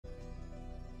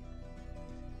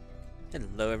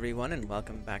Hello everyone and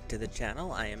welcome back to the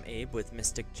channel. I am Abe with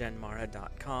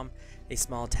MysticGenMara.com, a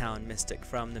small town mystic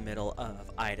from the middle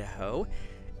of Idaho.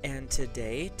 And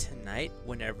tonight,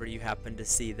 whenever you happen to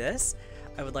see this,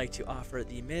 I would like to offer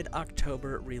the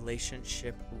mid-October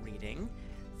relationship reading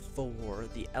for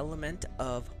the element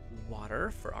of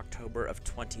water for October of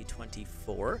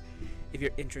 2024. If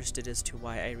you're interested as to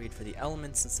why I read for the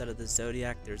elements instead of the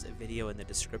zodiac, there's a video in the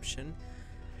description.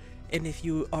 And if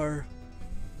you are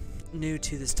new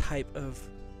to this type of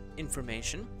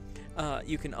information,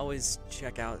 you can always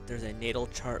check out, there's a natal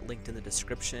chart linked in the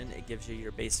description. It gives you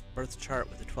your base birth chart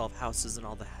with the 12 houses and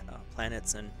all the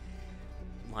planets and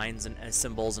lines and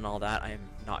symbols and all that. I am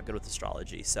not good with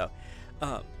astrology, so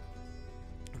but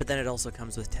then it also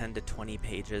comes with 10 to 20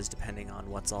 pages depending on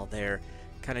what's all there,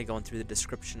 kind of going through the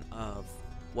description of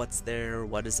what's there,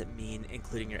 what does it mean,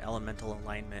 including your elemental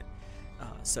alignment.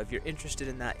 So if you're interested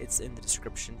in that, it's in the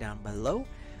description down below.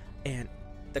 And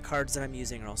the cards that I'm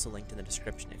using are also linked in the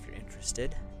description if you're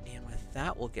interested. And with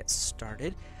that, we'll get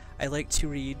started. I like to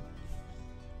read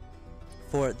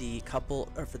for the couple,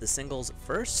 or for the singles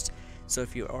first. So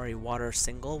if you are a water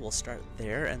single, we'll start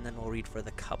there, and then we'll read for the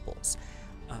couples.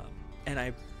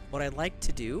 What I like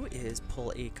to do is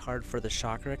pull a card for the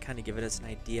chakra, kind of give it as an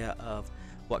idea of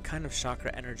what kind of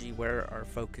chakra energy, where our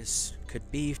focus could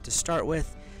be to start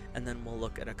with, and then we'll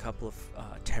look at a couple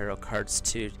of tarot cards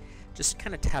to just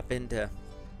kind of tap into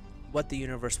what the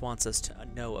universe wants us to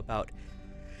know about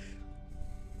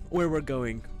where we're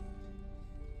going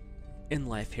in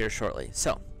life here shortly.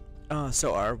 So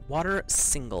our water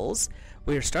singles,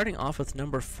 we are starting off with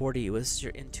number 40, which is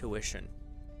your intuition.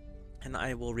 And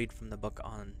I will read from the book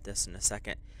on this in a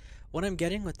second. What I'm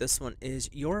getting with this one is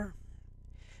your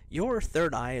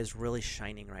third eye is really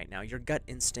shining right now. Your gut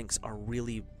instincts are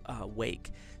really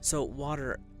awake. So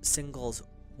water singles,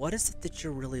 what is it that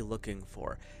you're really looking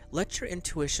for? Let your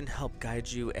intuition help guide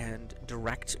you and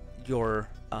direct your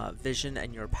vision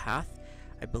and your path.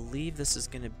 I believe this is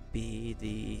going to be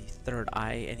the third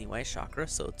eye anyway, chakra,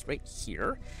 so it's right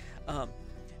here.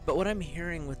 But what I'm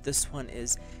hearing with this one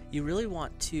is you really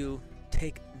want to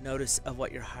take notice of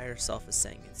what your higher self is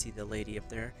saying. You can see the lady up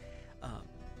there.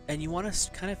 And you want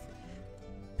to kind of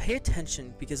pay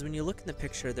attention, because when you look in the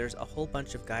picture, there's a whole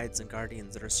bunch of guides and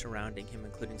guardians that are surrounding him,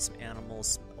 including some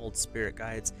animals, some old spirit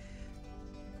guides.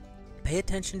 Pay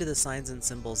attention to the signs and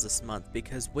symbols this month,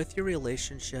 because with your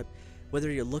relationship,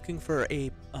 whether you're looking for a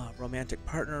romantic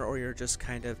partner or you're just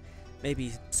kind of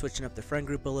maybe switching up the friend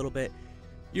group a little bit,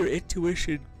 your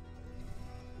intuition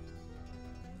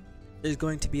is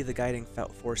going to be the guiding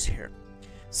force here.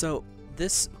 So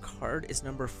this card is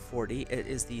number 40. It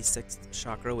is the 6th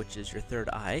chakra, which is your third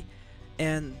eye.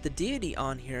 And the deity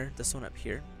on here, this one up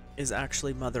here, is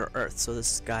actually Mother Earth. So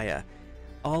this is Gaia.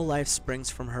 All life springs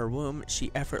from her womb. She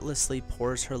effortlessly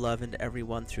pours her love into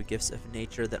everyone through gifts of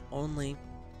nature that only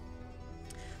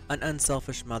an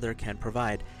unselfish mother can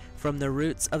provide. From the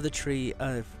roots of the tree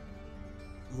of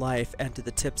life and to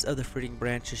the tips of the fruiting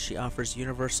branches, she offers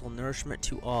universal nourishment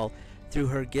to all. Through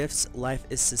her gifts, life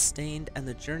is sustained, and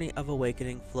the journey of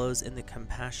awakening flows in the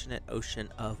compassionate ocean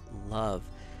of love.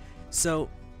 So,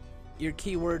 your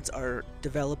keywords are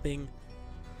developing,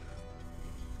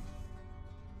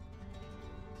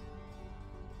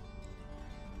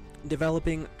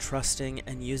 trusting,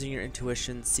 and using your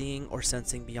intuition, seeing or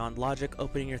sensing beyond logic,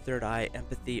 opening your third eye,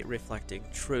 empathy, reflecting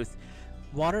truth.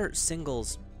 Water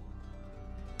singles,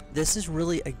 this is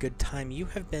really a good time. You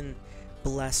have been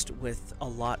blessed with a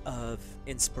lot of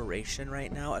inspiration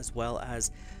right now, as well as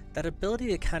that ability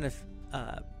to kind of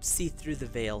see through the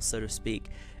veil, so to speak.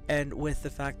 And with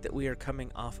the fact that we are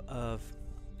coming off of,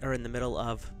 or in the middle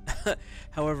of,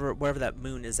 wherever that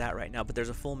moon is at right now, but there's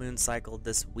a full moon cycle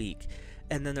this week.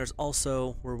 And then there's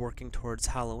also, we're working towards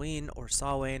Halloween or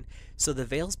Samhain, so the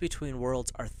veils between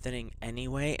worlds are thinning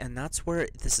anyway, and that's where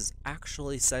this is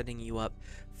actually setting you up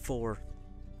for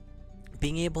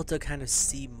being able to kind of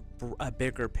see a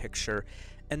bigger picture.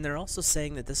 And they're also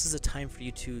saying that this is a time for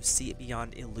you to see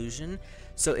beyond illusion.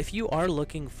 So if you are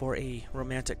looking for a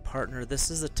romantic partner, this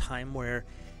is a time where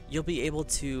you'll be able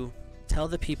to tell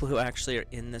the people who actually are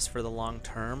in this for the long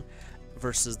term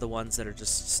versus the ones that are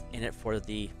just in it for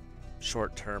the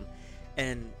short term.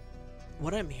 And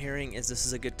what I'm hearing is this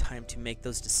is a good time to make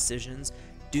those decisions.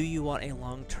 Do you want a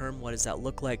long term? What does that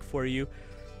look like for you?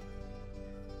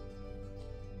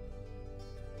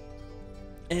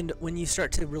 And when you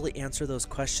start to really answer those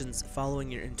questions,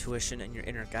 following your intuition and your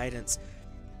inner guidance,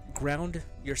 ground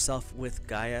yourself with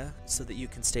Gaia so that you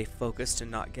can stay focused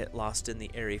and not get lost in the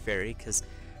airy-fairy, because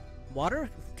water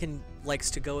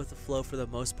likes to go with the flow for the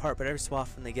most part, but every so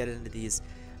often they get into these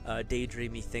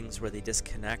daydreamy things where they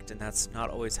disconnect, and that's not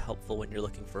always helpful when you're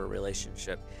looking for a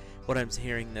relationship. What I'm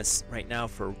hearing this right now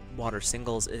for water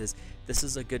singles is this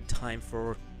is a good time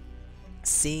for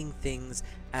seeing things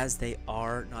as they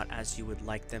are, not as you would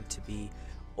like them to be,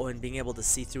 and being able to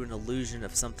see through an illusion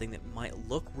of something that might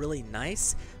look really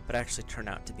nice but actually turn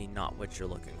out to be not what you're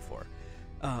looking for.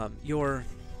 Your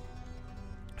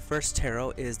first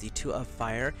tarot is the Two of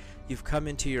Fire. You've come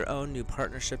into your own new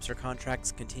partnerships or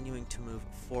contracts, continuing to move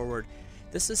forward.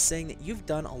 This is saying that you've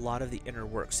done a lot of the inner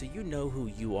work, so you know who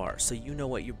you are, so you know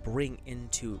what you bring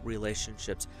into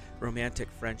relationships, romantic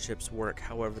friendships, work,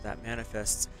 however that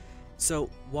manifests. So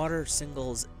water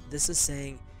singles, this is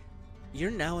saying you're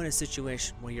now in a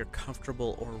situation where you're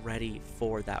comfortable or ready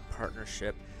for that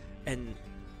partnership. And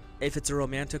if it's a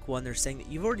romantic one, they're saying that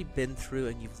you've already been through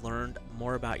and you've learned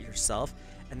more about yourself,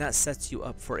 and that sets you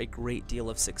up for a great deal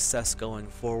of success going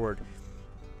forward.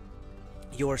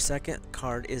 Your second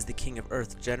card is the King of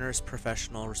Earth, generous,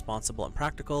 professional, responsible, and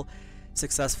practical,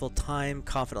 successful time,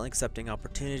 confidently accepting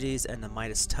opportunities, and the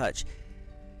Midas touch.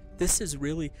 This is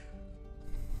really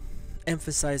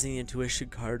emphasizing the intuition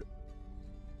card.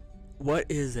 What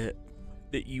is it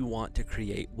that you want to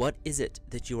create? What is it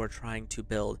that you are trying to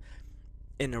build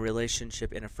in a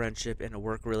relationship, in a friendship, in a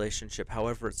work relationship,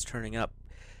 however it's turning up?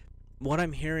 What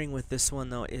I'm hearing with this one,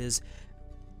 though, is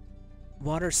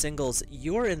water singles,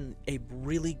 you're in a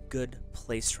really good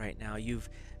place right now. You've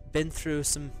been through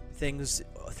some things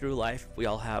through life, we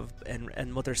all have,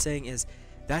 and what they're saying is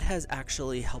that has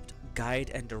actually helped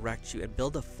guide and direct you and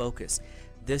build a focus.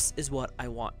 This is what I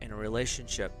want in a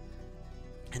relationship.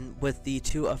 And with the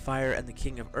Two of Fire and the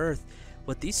King of Earth,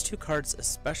 what these two cards,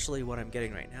 especially what I'm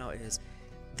getting right now, is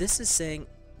this is saying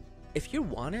if you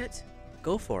want it,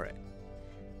 go for it.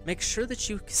 Make sure that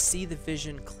you see the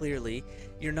vision clearly.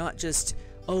 You're not just,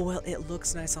 oh, well, it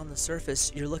looks nice on the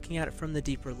surface. You're looking at it from the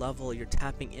deeper level. You're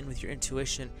tapping in with your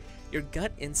intuition. Your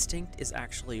gut instinct is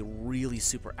actually really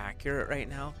super accurate right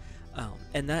now.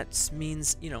 And that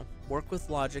means, work with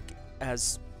logic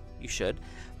as you should,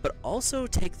 but also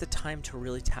take the time to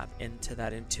really tap into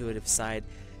that intuitive side,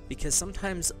 because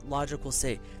sometimes logic will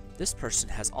say, this person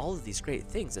has all of these great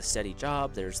things, a steady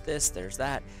job, there's this, there's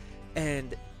that,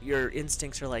 and your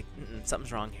instincts are like,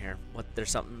 something's wrong here.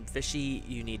 There's something fishy,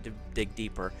 you need to dig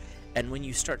deeper. And when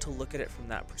you start to look at it from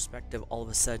that perspective, all of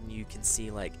a sudden you can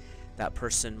see like that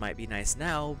person might be nice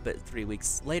now, but 3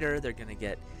 weeks later they're going to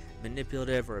get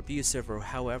manipulative or abusive or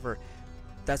however.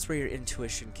 That's where your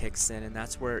intuition kicks in, and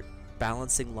that's where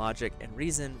balancing logic and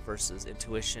reason versus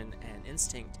intuition and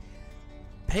instinct.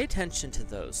 Pay attention to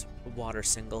those water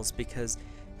singles, because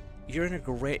you're in a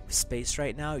great space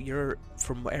right now. You're,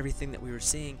 from everything that we were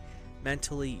seeing,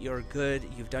 mentally you're good,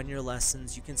 you've done your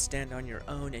lessons, you can stand on your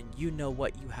own, and you know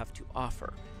what you have to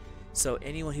offer. So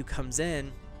anyone who comes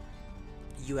in,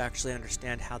 you actually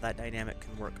understand how that dynamic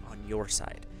can work on your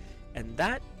side, and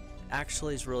that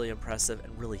actually is really impressive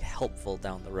and really helpful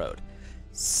down the road.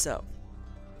 So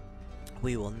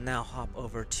we will now hop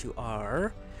over to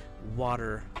our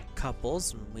water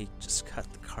couples, and we just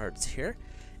cut the cards here.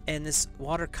 And this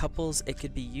water couples, it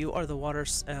could be you or the water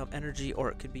energy, or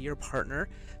it could be your partner,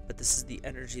 but this is the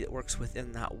energy that works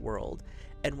within that world.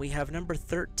 And we have number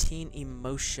 13,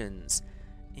 emotions,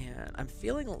 and I'm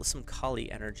feeling some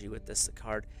Kali energy with this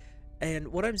card. And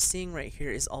what I'm seeing right here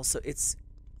is also, it's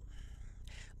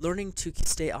learning to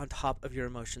stay on top of your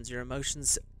emotions. Your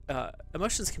emotions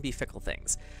can be fickle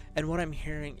things, and what I'm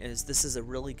hearing is this is a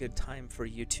really good time for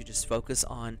you to just focus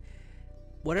on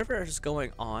whatever is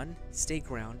going on. Stay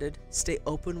grounded, stay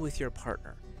open with your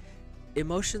partner.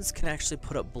 Emotions can actually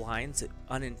put up blinds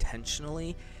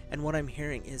unintentionally, and what I'm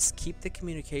hearing is keep the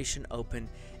communication open.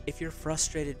 If you're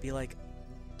frustrated, be like,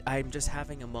 I'm just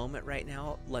having a moment right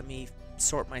now, let me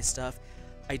sort my stuff.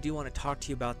 I do want to talk to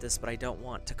you about this, but I don't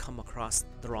want to come across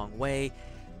the wrong way.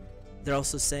 They're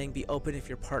also saying be open if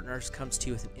your partner comes to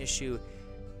you with an issue.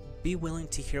 Be willing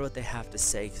to hear what they have to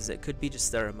say, because it could be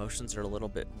just their emotions are a little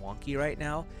bit wonky right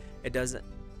now.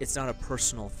 It's not a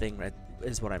personal thing, right,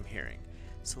 is what I'm hearing.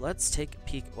 So let's take a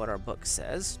peek at what our book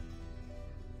says.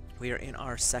 We are in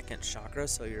our second chakra,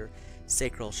 so your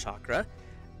sacral chakra,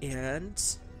 and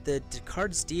the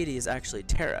card's deity is actually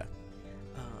Terra.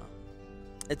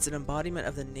 It's an embodiment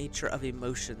of the nature of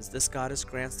emotions. This goddess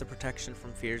grants the protection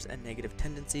from fears and negative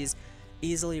tendencies,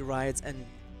 easily rides and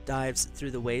dives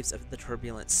through the waves of the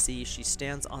turbulent sea. She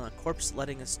stands on a corpse,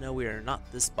 letting us know we are not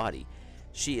this body.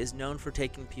 She is known for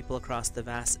taking people across the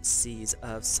vast seas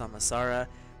of Samsara,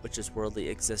 which is worldly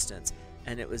existence.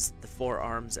 And it was the four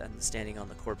arms and the standing on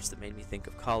the corpse that made me think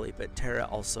of Kali, but Terra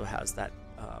also has that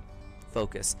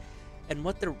focus. And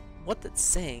what that's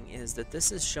saying is that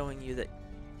this is showing you that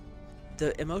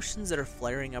the emotions that are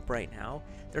flaring up right now,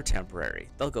 they're temporary.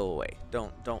 They'll go away.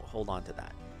 Don't hold on to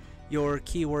that. Your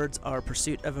keywords are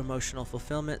pursuit of emotional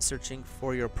fulfillment, searching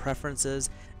for your preferences,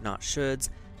 not shoulds,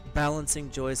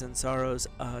 balancing joys and sorrows,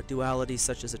 duality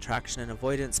such as attraction and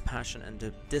avoidance, passion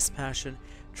and dispassion,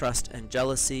 trust and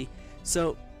jealousy.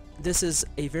 So this is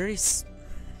a very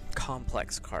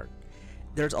complex card.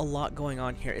 There's a lot going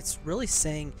on here. It's really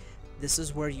saying this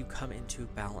is where you come into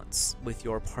balance with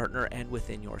your partner and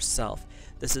within yourself.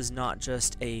 This is not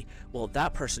just a, well,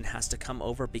 that person has to come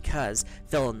over because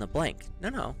fill in the blank.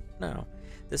 No.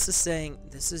 This is saying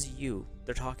this is you.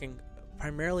 They're talking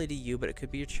primarily to you, but it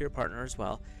could be to your partner as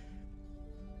well.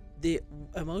 The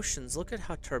emotions, look at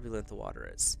how turbulent the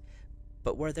water is.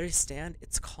 But where they stand,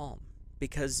 it's calm.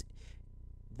 Because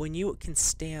when you can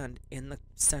stand in the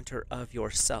center of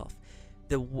yourself,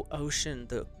 the ocean,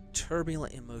 the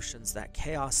turbulent emotions, that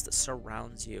chaos that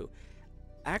surrounds you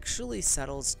actually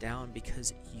settles down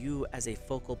because you as a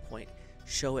focal point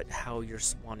show it how you're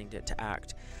wanting it to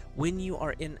act. When you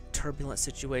are in turbulent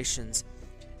situations,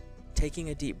 taking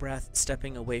a deep breath,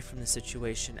 stepping away from the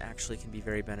situation actually can be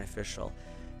very beneficial.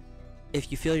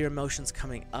 If you feel your emotions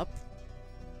coming up,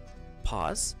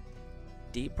 pause,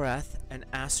 deep breath, and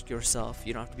ask yourself,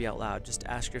 you don't have to be out loud, just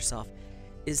ask yourself,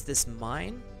 is this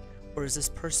mine? Or is this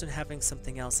person having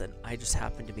something else and I just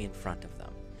happen to be in front of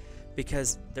them?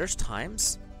 Because there's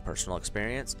times, personal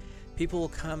experience, people will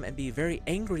come and be very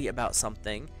angry about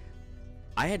something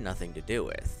I had nothing to do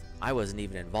with. I wasn't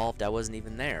even involved, I wasn't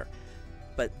even there.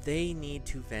 But they need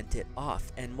to vent it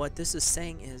off. And what this is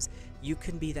saying is you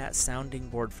can be that sounding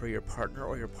board for your partner,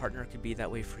 or your partner could be that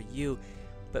way for you.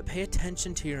 But pay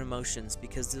attention to your emotions,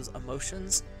 because those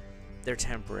emotions, they're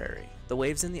temporary. The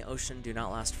waves in the ocean do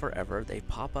not last forever. They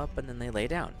pop up and then they lay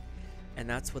down. And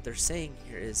that's what they're saying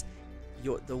here is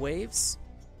the waves,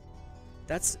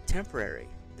 that's temporary.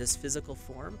 This physical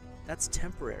form, that's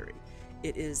temporary.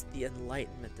 It is the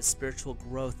enlightenment, the spiritual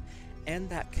growth, and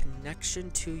that connection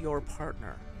to your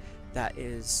partner that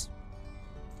is,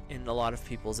 in a lot of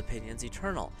people's opinions,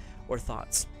 eternal, or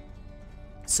thoughts.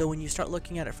 So when you start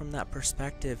looking at it from that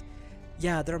perspective,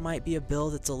 yeah, there might be a bill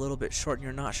that's a little bit short and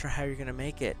you're not sure how you're going to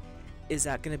make it. Is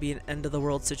that going to be an end of the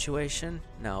world situation?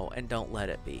 No, and don't let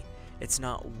it be. It's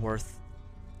not worth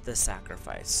the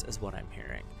sacrifice, is what I'm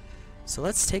hearing. So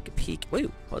let's take a peek.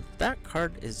 Wait, well, that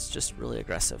card is just really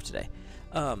aggressive today.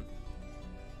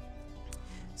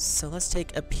 So let's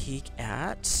take a peek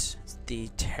at the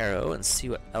tarot and see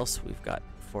what else we've got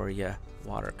for you,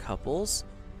 water couples.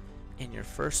 And your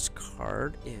first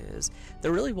card is,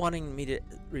 they're really wanting me to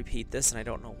repeat this, and I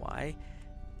don't know why.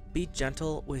 Be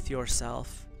gentle with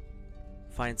yourself,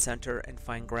 find center, and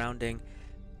find grounding.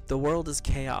 The world is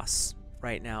chaos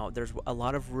right now. There's a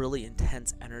lot of really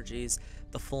intense energies.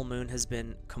 The full moon has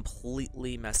been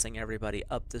completely messing everybody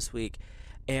up this week,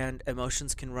 and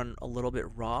emotions can run a little bit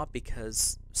raw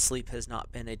because sleep has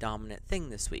not been a dominant thing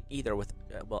this week either with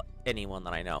well, anyone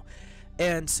that I know.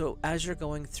 And so as you're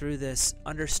going through this,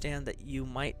 understand that you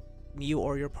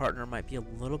or your partner might be a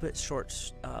little bit short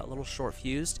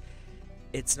fused.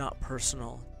 It's not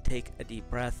personal. Take a deep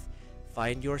breath,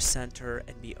 find your center,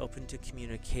 and be open to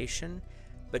communication,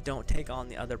 but don't take on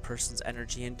the other person's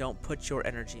energy, and don't put your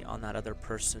energy on that other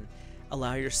person.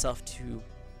 Allow yourself to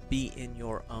be in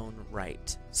your own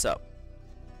right. So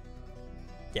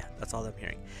yeah, that's all I'm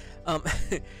hearing.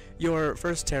 Your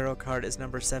first tarot card is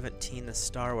number 17, the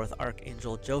Star, with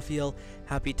Archangel Jophiel.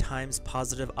 Happy times,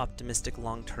 positive, optimistic,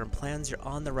 long-term plans. You're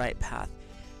on the right path.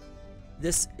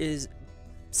 This is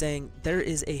saying there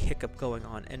is a hiccup going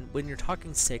on, and when you're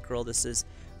talking sacral, this is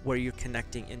where you're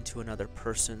connecting into another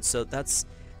person. So that's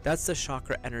the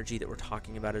chakra energy that we're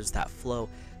talking about, is that flow.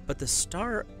 But the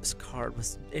Star card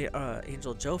with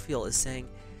Angel Jophiel is saying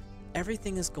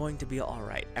everything is going to be all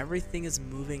right. Everything is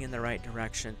moving in the right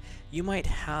direction. You might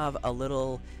have a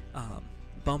little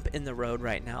bump in the road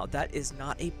right now. That is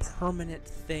not a permanent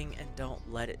thing, and don't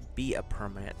let it be a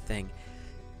permanent thing.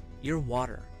 You're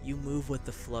water. You move with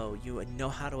the flow. You know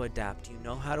how to adapt. You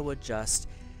know how to adjust.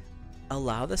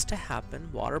 Allow this to happen.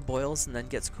 Water boils and then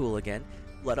gets cool again.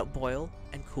 Let it boil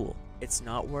and cool. It's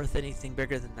not worth anything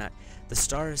bigger than that. The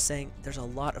Star is saying there's a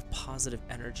lot of positive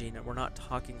energy, and we're not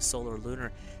talking solar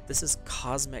lunar. This is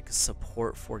cosmic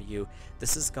support for you.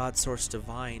 This is God Source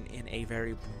Divine in a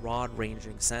very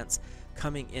broad-ranging sense,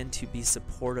 coming in to be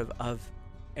supportive of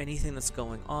anything that's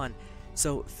going on.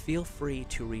 So feel free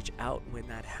to reach out when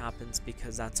that happens,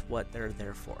 because that's what they're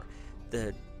there for.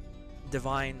 The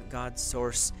Divine, God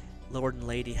Source, Lord and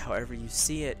Lady, however you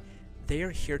see it, they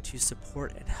are here to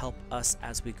support and help us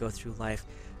as we go through life.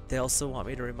 They also want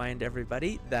me to remind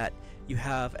everybody that you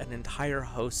have an entire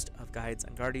host of guides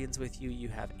and guardians with you. You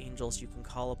have angels you can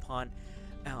call upon.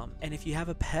 And if you have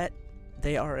a pet,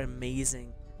 they are an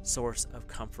amazing source of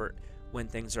comfort when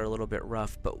things are a little bit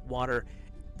rough. But water,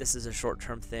 this is a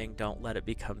short-term thing. Don't let it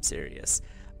become serious.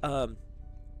 The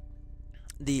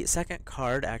second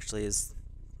card actually is,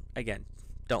 again,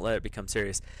 don't let it become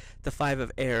serious. The Five of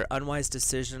Air, unwise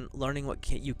decision, learning what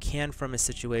you can from a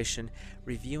situation,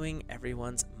 reviewing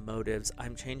everyone's motives.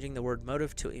 I'm changing the word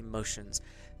motive to emotions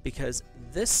because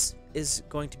this is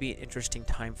going to be an interesting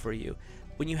time for you.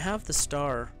 When you have the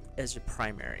Star as your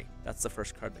primary, that's the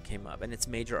first card that came up, and it's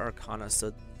Major Arcana,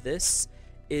 so this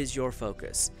is your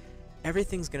focus.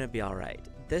 Everything's going to be all right.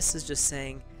 This is just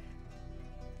saying,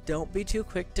 don't be too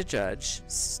quick to judge.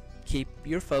 Keep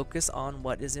your focus on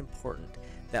what is important.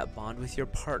 That bond with your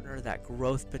partner, that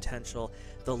growth potential,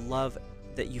 the love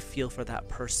that you feel for that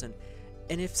person.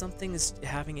 And if something is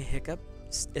having a hiccup,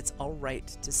 it's all right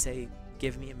to say,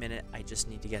 give me a minute, I just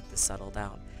need to get this settled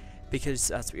down. Because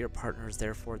that's what your partner is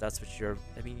there for. That's what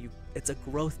it's a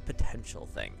growth potential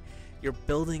thing. You're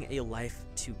building a life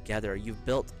together. You've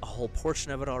built a whole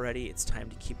portion of it already. It's time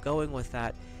to keep going with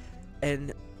that.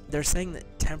 And they're saying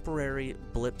that temporary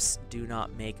blips do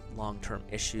not make long-term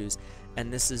issues.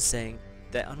 And this is saying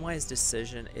that unwise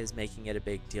decision is making it a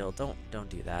big deal. Don't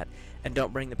do that. And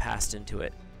don't bring the past into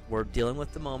it. We're dealing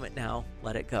with the moment now.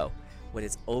 Let it go. When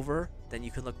it's over, then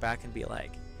you can look back and be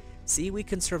like, see, we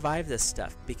can survive this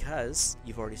stuff because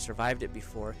you've already survived it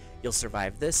before. You'll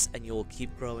survive this and you'll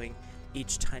keep growing.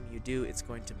 Each time you do, it's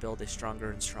going to build a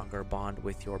stronger and stronger bond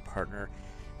with your partner.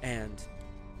 And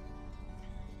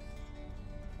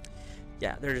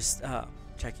yeah, they're just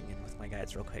checking in with my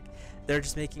guides real quick. They're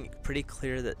just making it pretty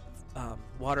clear that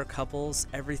water couples,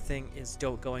 everything is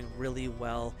going really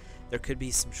well. There could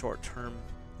be some short-term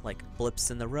like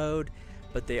blips in the road,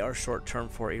 but they are short-term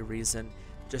for a reason.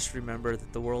 Just remember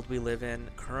that the world we live in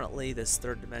currently, this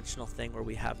third dimensional thing where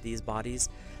we have these bodies,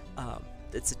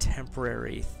 it's a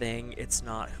temporary thing. It's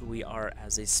not who we are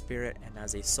as a spirit and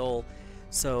as a soul.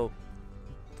 So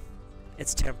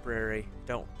it's temporary.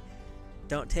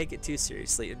 Don't take it too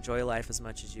seriously. Enjoy life as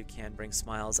much as you can. Bring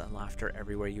smiles and laughter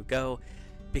everywhere you go,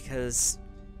 because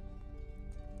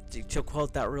to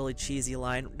quote that really cheesy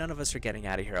line, none of us are getting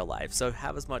out of here alive. So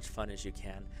have as much fun as you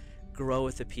can. Grow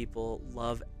with the people,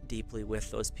 love deeply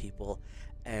with those people,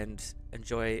 and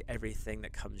enjoy everything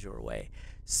that comes your way.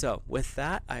 So with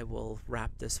that, I will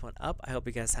wrap this one up. I hope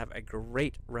you guys have a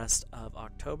great rest of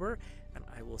October, and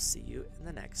I will see you in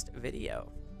the next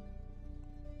video.